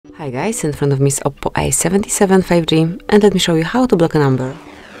Hi guys, in front of me is OPPO A77 5G, and let me show you how to block a number.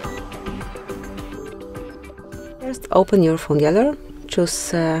 First, open your phone dialer,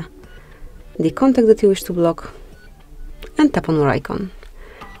 choose the contact that you wish to block, and tap on more icon.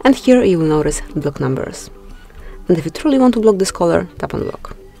 And here you will notice block numbers. And if you truly want to block this caller, tap on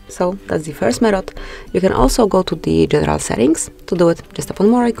block. So that's the first method. You can also go to the general settings. To do it, just tap on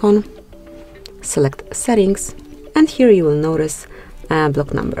more icon, select settings, and here you will notice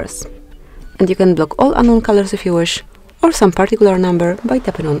block numbers. And you can block all unknown callers if you wish, or some particular number by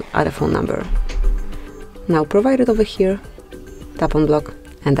tapping on add a phone number. Now provide it over here, tap on block,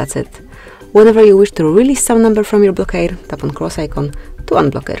 and that's it. Whenever you wish to release some number from your blockade, tap on cross icon to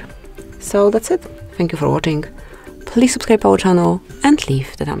unblock it. So that's it. Thank you for watching. Please subscribe our channel and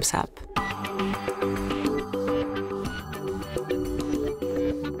leave the thumbs up.